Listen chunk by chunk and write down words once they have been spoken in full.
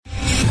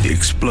the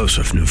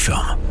explosive new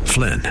film,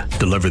 Flynn,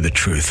 Deliver the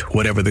Truth,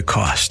 Whatever the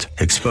Cost,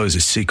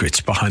 exposes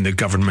secrets behind the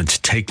government's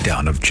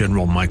takedown of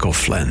General Michael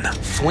Flynn.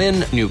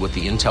 Flynn knew what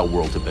the intel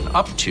world had been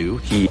up to.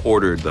 He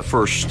ordered the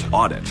first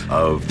audit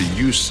of the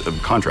use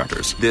of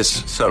contractors.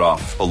 This set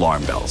off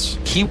alarm bells.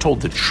 He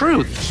told the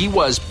truth. He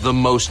was the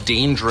most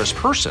dangerous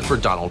person for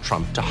Donald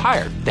Trump to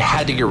hire. They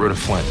had to get rid of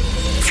Flynn.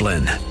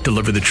 Flynn,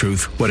 Deliver the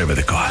Truth, Whatever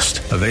the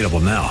Cost. Available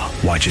now.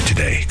 Watch it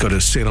today. Go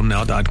to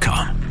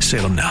salemnow.com.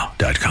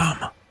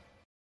 salemnow.com.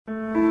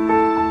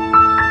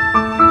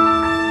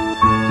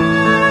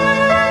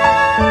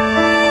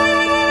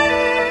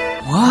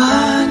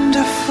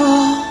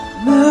 Wonderful,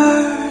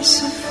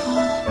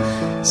 merciful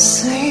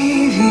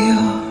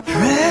Savior,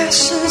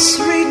 precious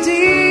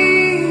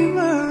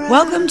Redeemer.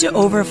 Welcome to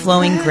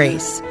Overflowing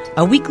Grace,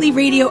 a weekly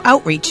radio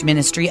outreach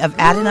ministry of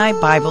Adonai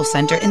Bible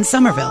Center in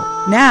Somerville.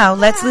 Now,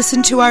 let's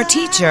listen to our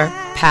teacher,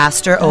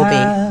 Pastor Obi.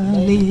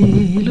 Hallelujah.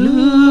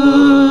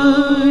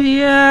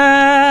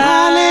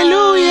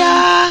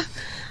 Hallelujah.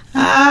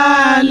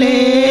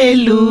 Hallelujah.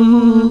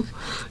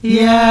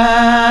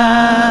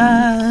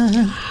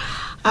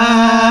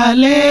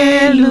 Hallelujah.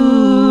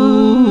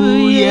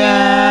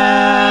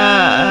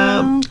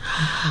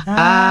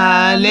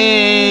 Hallelujah.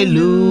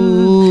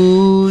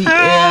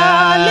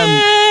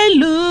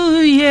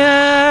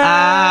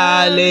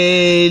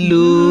 Hallelujah.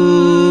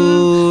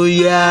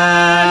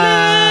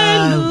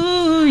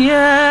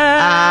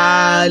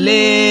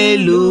 Hallelujah.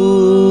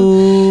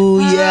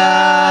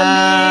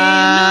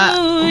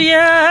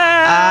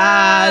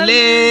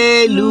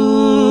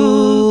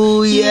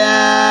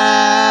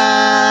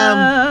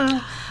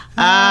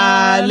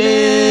 Hallelujah.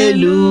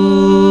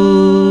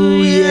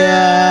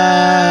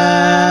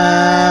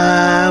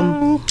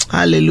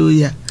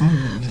 Hallelujah.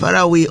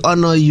 Father, we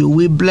honor you.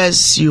 We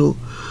bless you.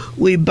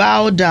 We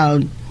bow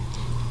down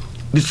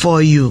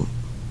before you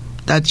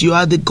that you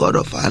are the God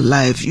of our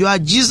life. You are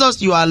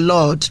Jesus. You are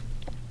Lord.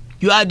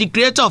 You are the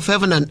creator of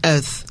heaven and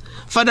earth.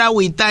 Father,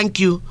 we thank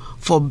you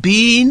for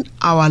being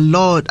our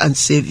Lord and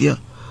Savior.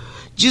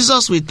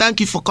 Jesus, we thank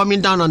you for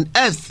coming down on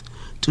earth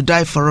to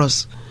die for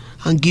us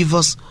and give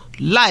us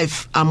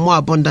life and more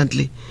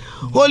abundantly.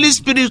 Holy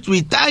Spirit,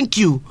 we thank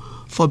you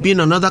for being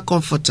another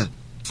comforter,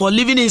 for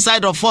living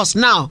inside of us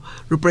now,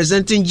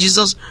 representing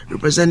Jesus,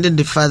 representing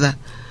the Father.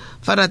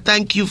 Father,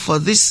 thank you for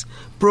this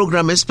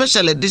program,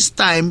 especially this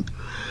time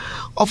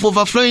of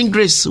overflowing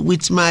grace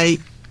with my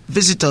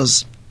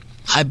visitors.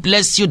 I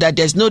bless you that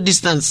there's no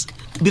distance,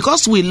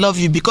 because we love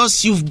you,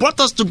 because you've brought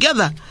us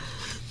together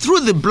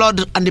through the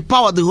blood and the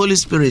power of the Holy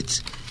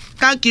Spirit.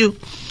 Thank you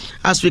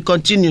as we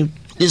continue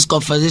this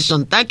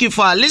conversation. Thank you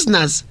for our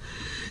listeners,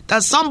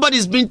 that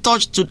somebody's been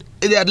touched,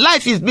 their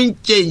life is being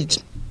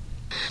changed,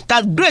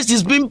 that grace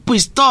is being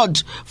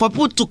bestowed for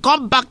people to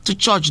come back to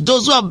church,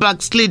 those who are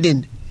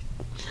backsliding,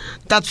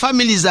 that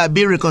families are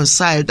being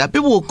reconciled, that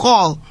people will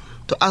call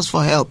to ask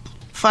for help.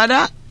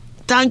 Father,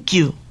 thank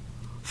you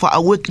for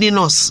awakening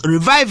us,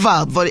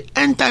 revival for the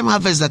end time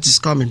harvest that is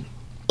coming.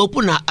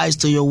 Open our eyes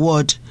to your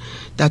word,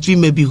 that we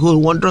may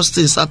behold wondrous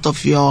things out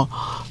of your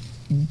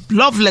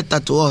love letter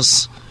to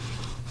us,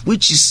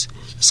 which is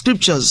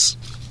scriptures,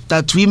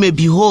 that we may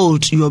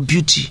behold your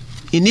beauty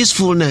in its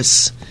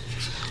fullness.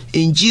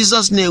 In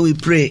Jesus' name we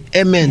pray.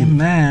 Amen.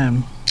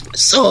 Amen.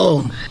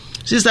 So,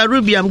 Sister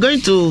Ruby, I'm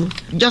going to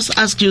just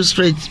ask you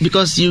straight,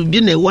 because you've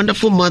been a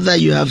wonderful mother.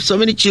 You have so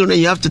many children.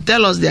 You have to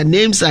tell us their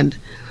names and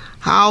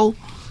how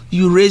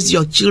you raised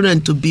your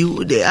children to be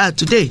who they are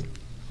today.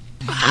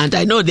 And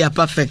I know they are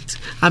perfect.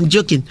 I'm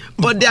joking.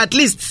 But at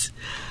least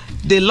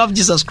they love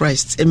Jesus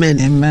Christ. Amen.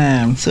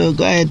 Amen. So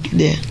go ahead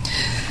there.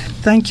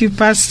 Thank you,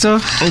 Pastor.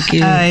 Thank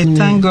you. I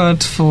thank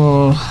God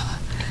for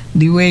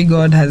the way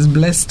God has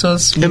blessed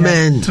us. We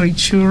Amen. have 3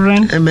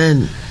 children.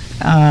 Amen.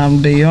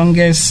 The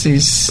youngest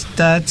is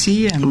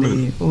 30 and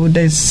Amen. the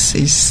oldest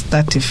is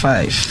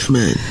 35.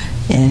 Amen.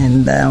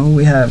 And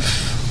we have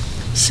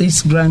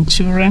 6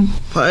 grandchildren.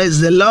 Praise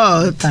the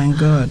Lord. Thank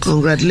God.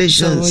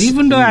 Congratulations. So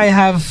even though I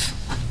have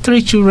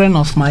 3 children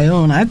of my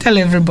own, I tell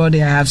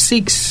everybody I have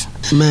 6.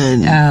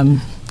 Amen.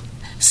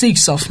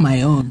 6 of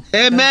my own.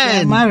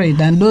 Amen. I'm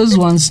married, and those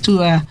ones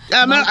too are.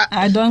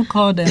 I don't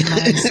call them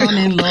my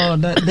son-in-law.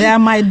 They are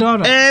my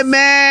daughter.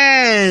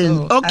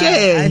 Amen. So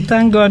okay. I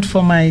thank God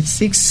for my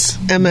 6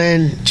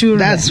 Amen. children.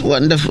 That's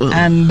wonderful.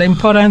 And the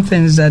important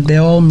thing is that they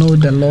all know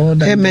the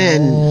Lord. And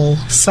Amen. they're all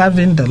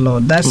serving the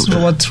Lord. That's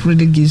what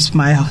really gives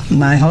my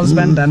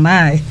husband and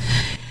I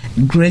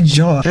great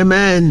joy.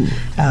 Amen.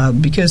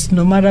 Because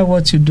no matter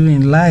what you do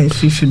in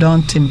life, if you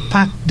don't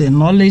impact the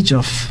knowledge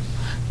of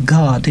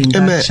God in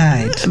that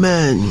child,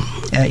 Amen.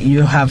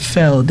 You have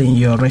failed in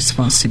your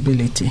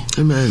responsibility.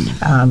 Amen.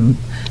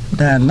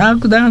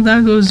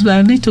 That goes.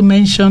 I need to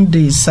mention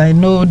this. I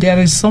know there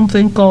is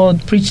something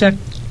called preacher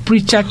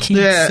kid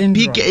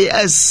syndrome.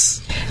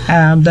 PKS.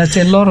 That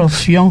a lot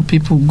of young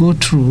people go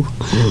through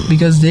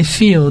because they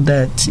feel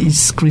that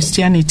it's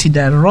Christianity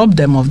that robbed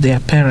them of their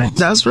parents.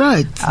 That's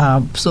right.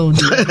 So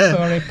if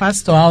you're a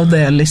pastor out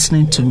there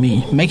listening to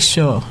me, make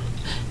sure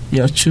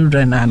your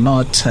children are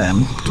not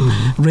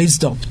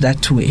raised up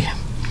that way.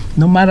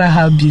 No matter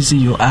how busy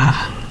you are,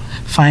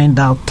 find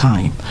out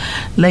time.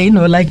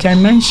 Like I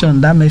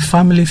mentioned, I'm a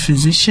family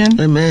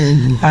physician.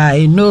 Amen.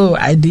 I know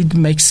I did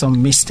make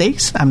some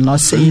mistakes. I'm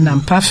not saying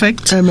I'm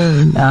perfect.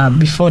 Amen.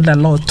 Before the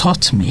Lord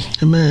taught me.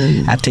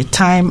 Amen. At a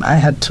time, I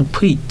had to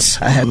quit.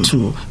 I had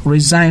to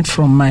resign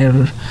from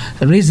my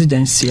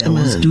residency I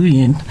was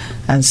doing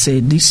and say,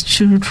 these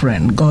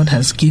children God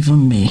has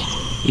given me,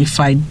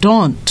 if I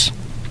don't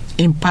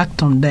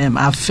impact on them,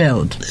 I've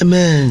failed.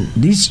 Amen.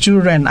 These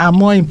children are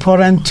more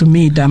important to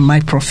me than my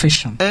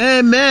profession.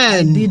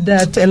 Amen. I did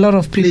that. A lot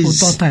of people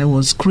thought I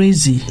was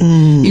crazy.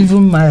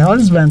 Even my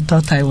husband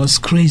thought I was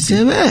crazy.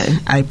 Amen.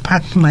 I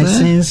packed my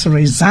things,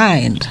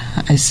 resigned.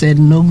 I said,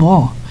 no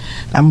more.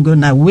 I'm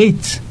going to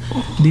wait.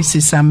 This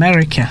is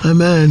America.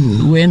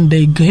 Amen. When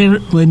they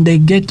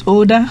get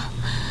older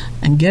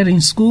and get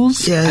in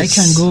schools, I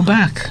can go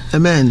back.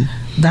 Amen.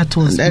 That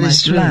was my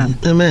plan.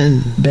 True.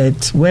 Amen.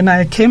 But when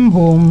I came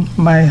home,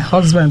 my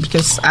husband,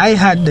 because I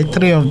had the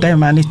three of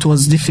them and it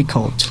was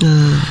difficult.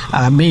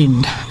 I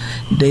mean,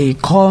 they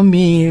call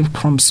me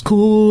from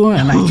school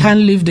and I can't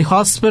leave the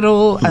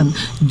hospital and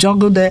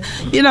juggle the...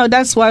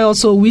 that's why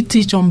also we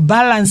teach on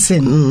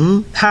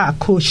balancing.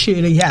 Balancing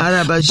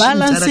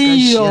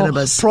your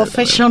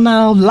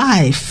professional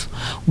life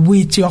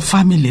with your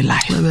family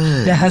life.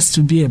 Amen. There has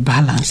to be a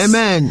balance.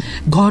 Amen.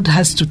 God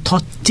has to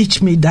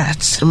teach me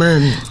that.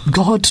 Amen.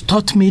 God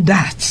taught me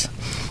that.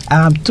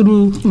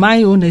 Through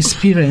my own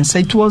experience.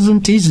 It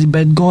wasn't easy,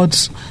 but God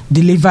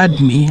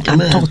delivered me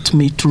and taught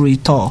me through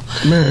it all.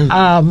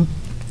 Amen.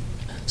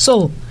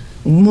 So,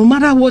 no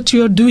matter what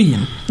you're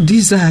doing,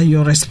 these are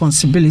your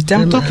responsibilities.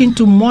 I'm talking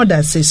to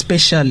mothers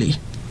especially.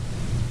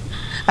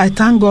 I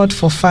thank God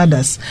for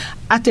fathers.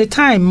 At a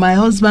time, my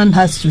husband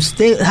had to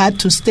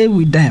stay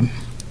with them.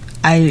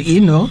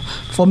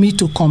 For me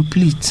to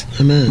complete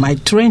my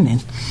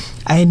training.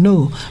 I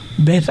know,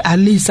 but at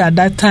least at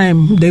that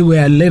time they were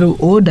a little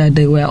older.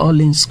 They were all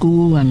in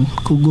school and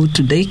could go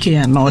to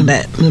daycare and all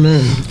that.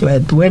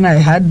 But when I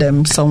had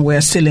them, some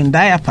were still in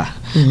diaper,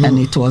 and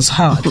it was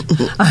hard.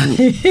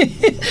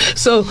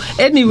 So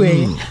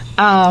anyway,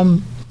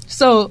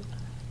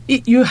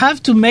 you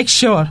have to make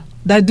sure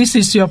that this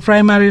is your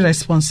primary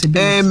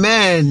responsibility.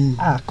 Amen.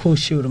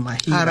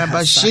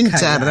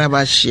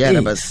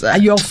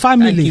 Your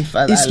family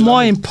is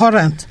more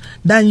important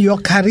than your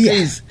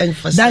career,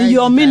 than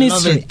your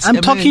ministry. I'm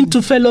talking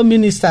to fellow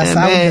ministers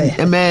out there.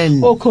 Amen.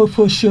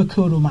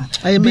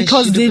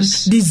 Because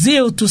the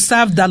zeal to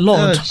serve the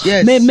Lord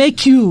may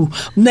make you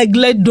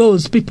neglect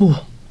those people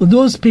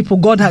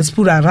God has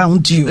put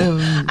around you.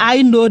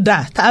 I know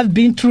that. I've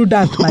been through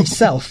that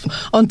myself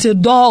until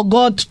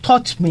God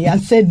taught me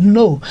and said,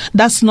 no,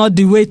 that's not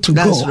the way to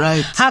go. That's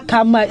right. How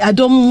come it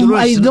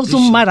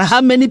doesn't matter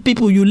how many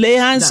people you lay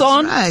hands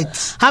on,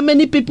 how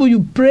many people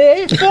you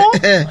pray for.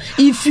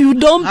 If you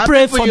don't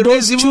pray for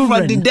those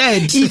children,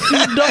 if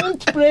you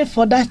don't pray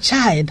for that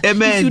child,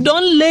 if you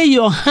don't lay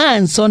your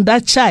hands on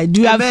that child,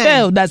 you have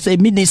failed as a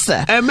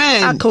minister.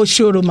 Amen. So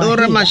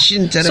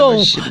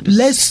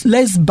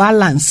let's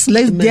balance.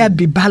 Let there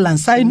be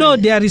balance. I know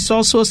there is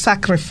also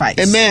sacrifice.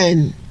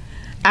 Amen.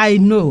 I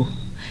know.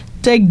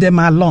 Take them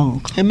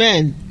along.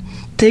 Amen.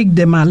 Take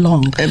them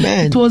along.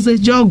 Amen. It was a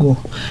juggle,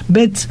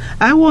 but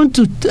I want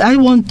to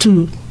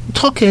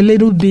talk a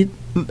little bit.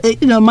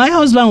 My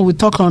husband will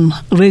talk on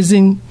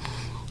raising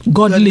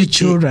godly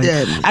children.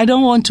 I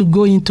don't want to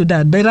go into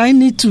that, but I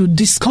need to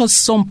discuss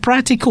some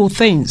practical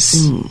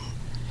things.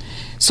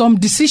 Some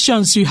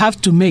decisions you have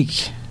to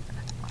make.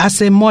 As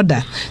a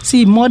mother,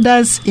 see,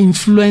 mothers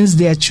influence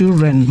their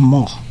children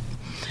more.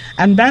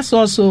 And that's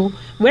also,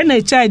 when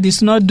a child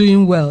is not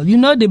doing well,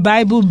 the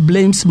Bible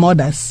blames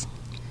mothers.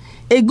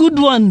 A good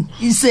one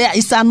is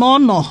an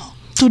honor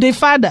to the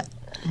father.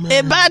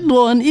 A bad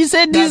one is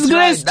a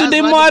disgrace to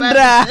the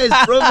mother.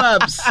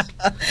 Proverbs.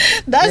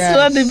 That's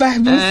what the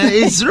Bible says.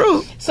 It's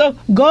true. So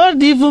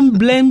God even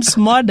blames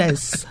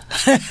mothers.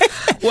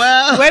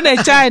 Well, when a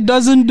child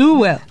doesn't do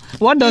well.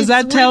 What does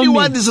that tell me?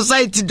 What the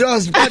society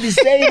does, God is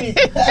saying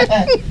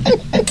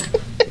it.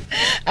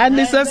 And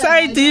the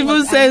society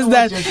even says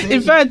that,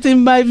 in fact,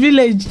 in my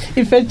village,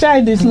 if a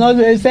child is not,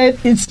 they said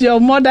it's your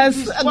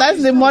mother's,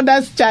 that's the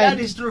mother's child.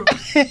 That is true.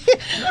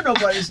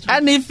 Nobody's true.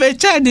 And if a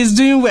child is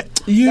doing well,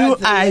 you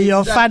are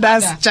your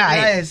father's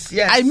child.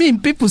 Yes. I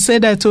mean, people say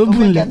that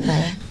openly.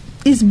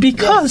 It's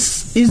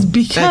because of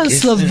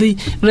the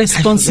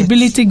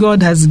responsibility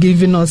God has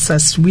given us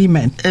as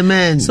women.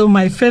 Amen. So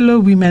my fellow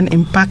women,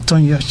 impact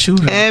on your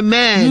children.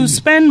 Amen. You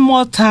spend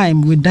more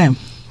time with them,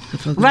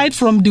 right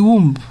from the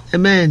womb.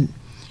 Amen.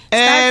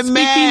 Start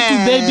speaking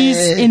to babies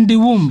in the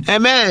womb.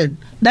 Amen.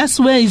 That's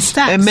where it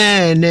starts.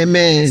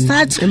 Amen.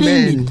 Start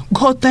screaming.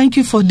 God, thank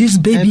you for this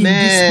baby in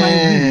this my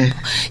womb.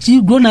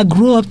 You're going to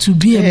grow up to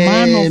be a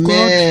man of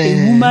God,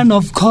 a woman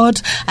of God,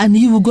 and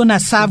you're going to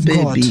serve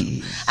God.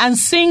 And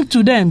sing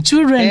to them.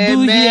 Children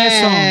do hear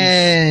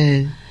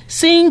songs.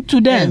 Sing to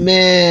them.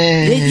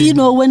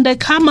 Amen. When they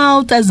come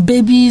out as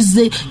babies,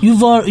 they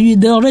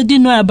already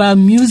know about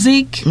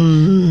music,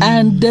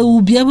 and they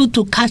will be able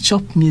to catch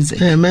up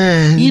music.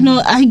 Amen.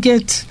 I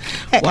get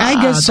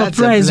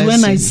surprised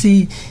when I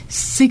see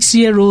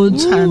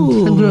 6-year-olds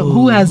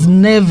who has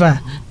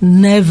never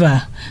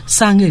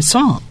sang a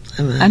song.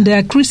 Amen. And they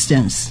are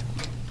Christians.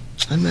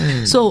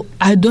 Amen. So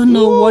I don't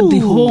know what the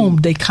home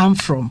they come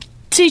from.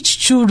 Teach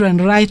children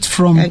right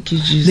from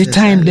the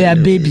time they are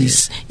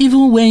babies.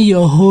 Even when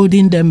you're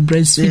holding them,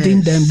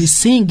 breastfeeding them, be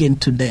singing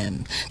to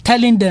them,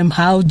 telling them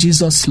how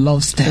Jesus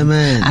loves them,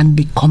 and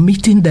be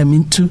committing them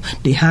into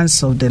the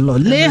hands of the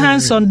Lord. Lay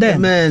hands on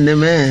them.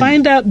 Amen.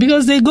 Find out,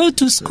 because they go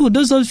to school.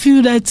 Those of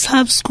you that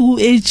have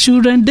school-age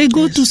children, they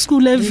go to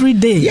school every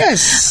day.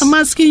 Yes. I'm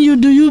asking you,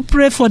 do you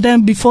pray for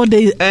them before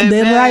they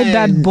ride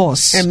that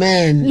bus?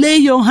 Amen. Lay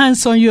your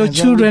hands on your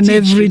children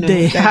every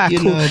day.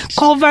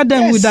 Cover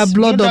them with the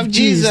blood of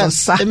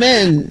Jesus.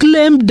 Amen.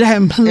 Claim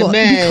them, Lord.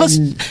 Amen. Because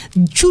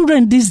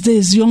children these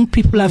days, young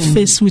people are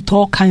faced with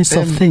all kinds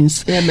of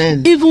things.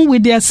 Amen. Even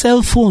with their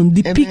cell phone,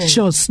 the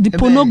pictures, the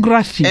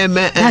pornography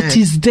that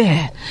is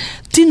there.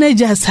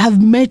 Teenagers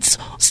have met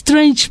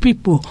strange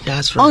people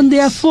on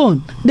their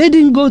phone. They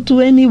didn't go to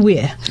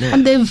anywhere.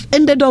 And they've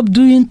ended up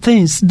doing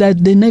things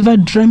that they never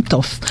dreamt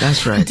of.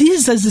 That's right.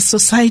 This is the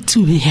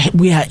society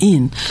we are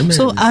in. Amen.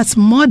 So as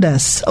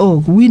mothers,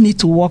 we need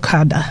to work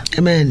harder.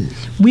 Amen.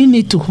 We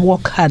need to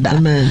work harder.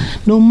 Amen.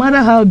 No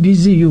matter how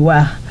busy you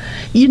are.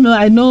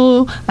 I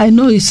know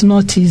it's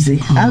not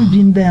easy. I've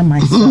been there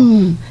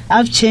myself.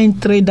 I've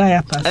changed 3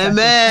 diapers.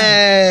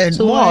 Amen.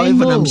 So more,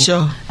 even I'm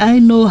sure. I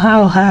know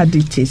how hard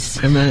it is.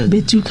 Amen.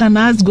 But you can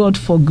ask God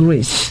for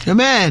grace.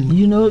 Amen.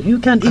 You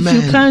can. If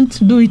you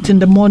can't do it in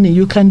the morning,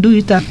 you can do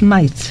it at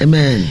night.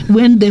 Amen.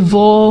 When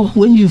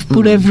you've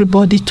put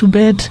everybody to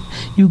bed,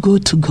 you go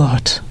to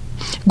God.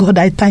 God,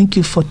 I thank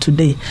you for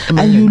today.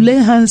 Amen. And you lay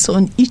hands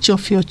on each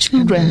of your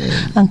children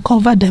and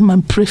cover them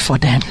and pray for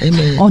them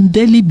on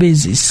daily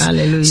basis.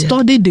 Hallelujah.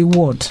 Study the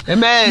word.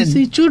 Amen. You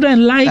see,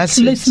 children like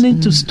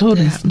listening to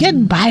stories.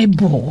 Get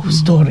Bible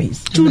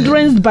stories.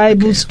 Children's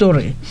Bible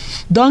story.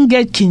 Don't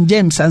get King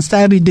James and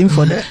start reading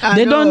for them.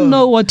 They don't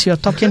know what you're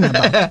talking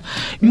about.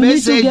 You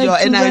need to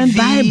get children's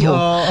Bible.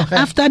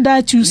 After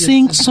that, you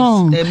sing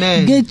songs.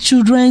 Get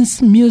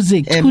children's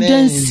music,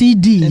 children's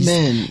CDs.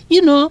 Amen.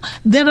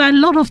 There are a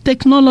lot of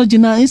technology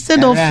now.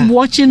 Instead of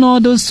watching all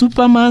those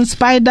Superman,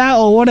 Spider,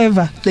 or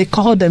whatever they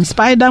call them,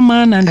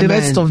 Spider-Man and the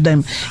rest of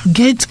them,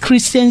 get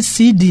Christian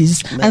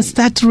CDs and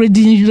start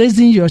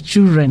raising your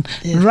children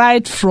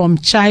right from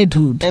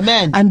childhood.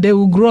 Amen. And they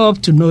will grow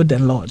up to know the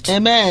Lord.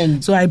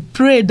 Amen. So I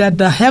pray that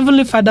the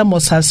Heavenly Father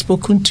must have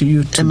spoken to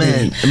you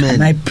today. Amen.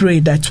 And I pray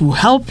that will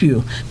help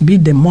you be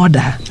the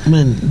mother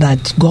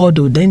that God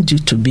ordained you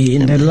to be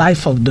in the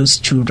life of those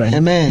children.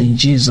 Amen. In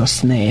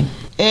Jesus' name.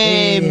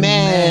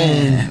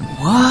 Amen.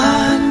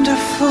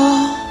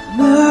 Wonderful,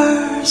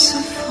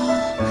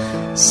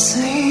 merciful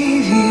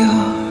Savior,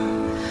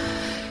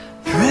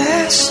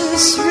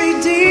 precious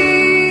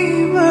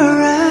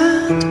Redeemer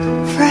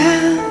and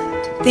friend.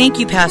 Thank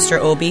you, Pastor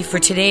Obi, for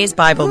today's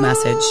Bible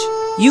message.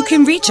 You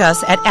can reach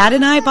us at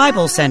Adonai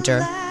Bible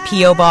Center,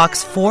 P.O.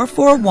 Box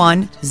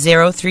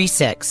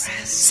 441036,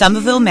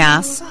 Somerville,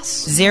 Mass.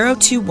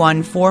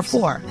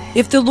 02144.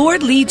 If the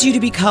Lord leads you to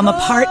become a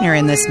partner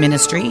in this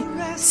ministry,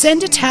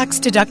 send a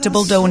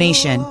tax-deductible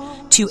donation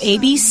to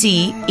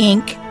ABC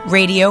Inc.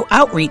 Radio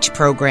Outreach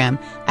Program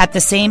at the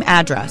same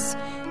address,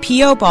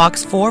 P.O.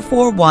 Box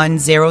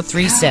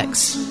 441036,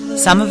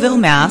 Somerville,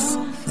 Mass.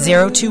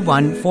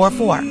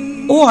 02144.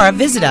 Or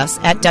visit us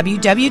at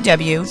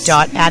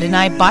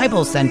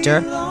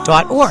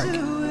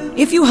www.AdonaiBibleCenter.org.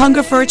 If you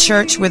hunger for a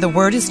church where the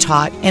Word is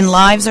taught and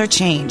lives are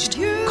changed,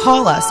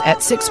 call us at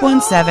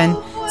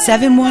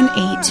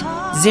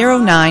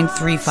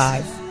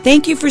 617-718-0935.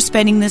 Thank you for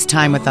spending this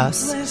time with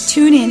us.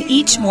 Tune in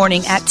each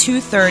morning at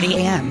 2:30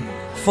 a.m.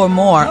 for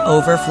more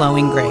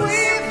Overflowing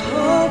Grace.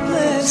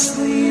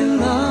 Hopelessly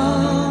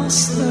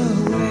lost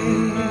the way.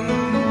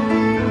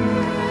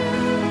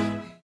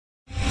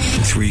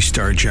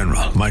 3-star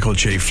General Michael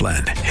J.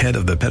 Flynn, head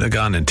of the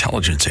Pentagon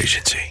Intelligence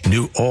Agency,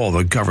 knew all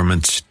the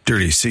government's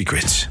dirty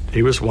secrets.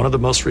 He was one of the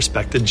most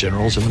respected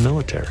generals in the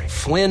military.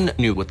 Flynn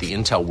knew what the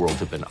intel world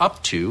had been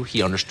up to.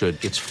 He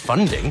understood its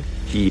funding.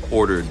 He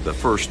ordered the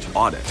first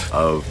audit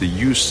of the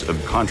use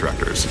of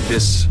contractors.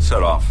 This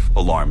set off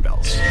alarm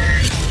bells.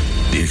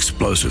 The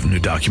explosive new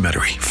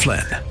documentary,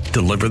 Flynn,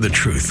 Deliver the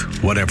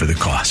Truth, Whatever the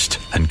Cost,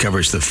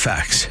 uncovers the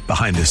facts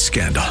behind this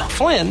scandal.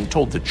 Flynn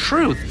told the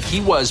truth.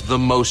 He was the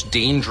most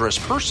dangerous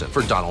person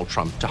for Donald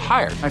Trump to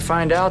hire. I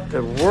find out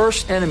the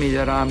worst enemy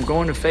that I'm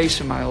going to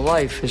face in my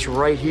life is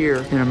right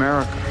here in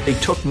America. They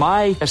took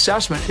my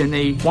assessment and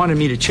they wanted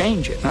me to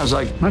change it. And I was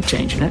like, I'm not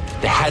changing it.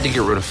 They had to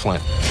get rid of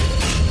Flynn.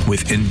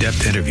 With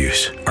in-depth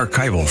interviews,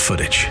 archival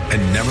footage,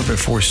 and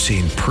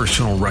never-before-seen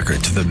personal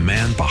records of the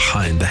man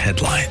behind the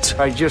headlines.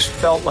 I just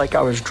felt like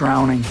I was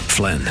drowning.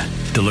 Flynn,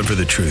 Deliver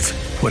the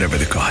Truth, Whatever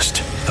the Cost.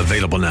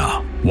 Available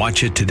now.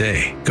 Watch it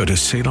today. Go to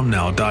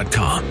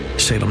salemnow.com.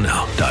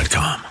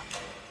 salemnow.com.